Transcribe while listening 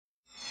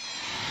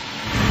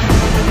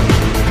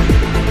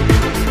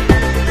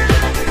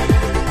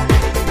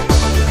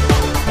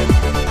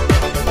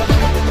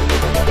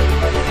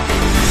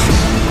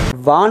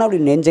வானொலி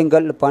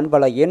நெஞ்சங்கள்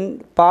பண்பலையின்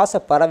பாச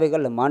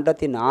பறவைகள்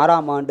மன்றத்தின்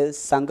 6ஆம் ஆண்டு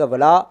சங்க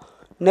விழா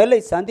நெல்லை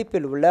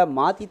சந்திப்பில் உள்ள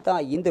மாதிதா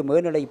இந்து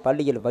மேல்நிலைப்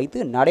பள்ளியில் வைத்து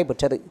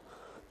நடைபெற்றது.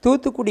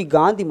 தூத்துக்குடி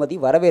காந்திமதி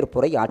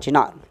வரவேற்புரை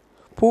ஆற்றினார்.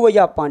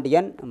 பூவையா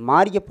பாண்டியன்,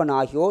 மாரியப்பன்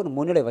ஆகியோர்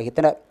முன்னிலை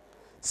வகித்தனர்.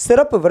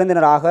 சிறப்பு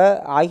விருந்தினராக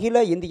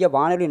அகில இந்திய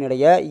வானொலி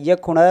நிலைய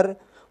இயக்குனர்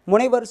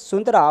முனைவர்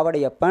சுந்தர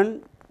ஆவடையப்பன்,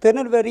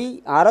 திருநெல்வேலி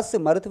அரசு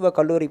மருத்துவக்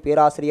கல்லூரி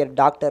பேராசிரியர்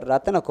டாக்டர்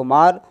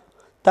ரத்தனகுமார்,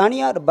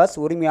 தனியார் பஸ்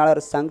உரிமையாளர்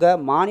சங்க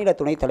மாநில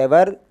துணைத்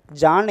தலைவர்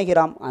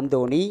ஜானகிராம்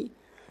அந்தோணி,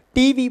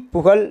 டிவி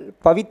புகழ்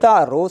பவிதா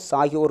ரோஸ்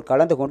ஆகியோர்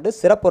கலந்து கொண்டு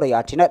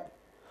சிறப்புரையாற்றினர்.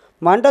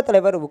 மன்ற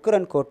தலைவர்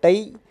உக்கிரன்கோட்டை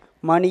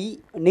மணி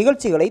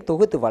நிகழ்ச்சிகளை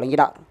தொகுத்து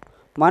வழங்கினார்.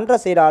 மன்ற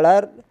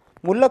செயலாளர்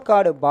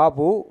முள்ளக்காடு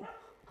பாபு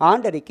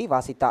ஆண்டறிக்கை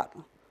வாசித்தார்.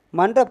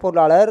 மன்ற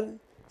பொருளாளர்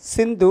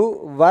சிந்து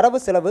வரவு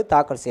செலவு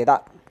தாக்கல்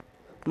செய்தார்.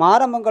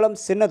 மாரமங்கலம்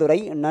சின்னதுரை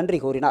நன்றி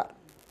கூறினார்.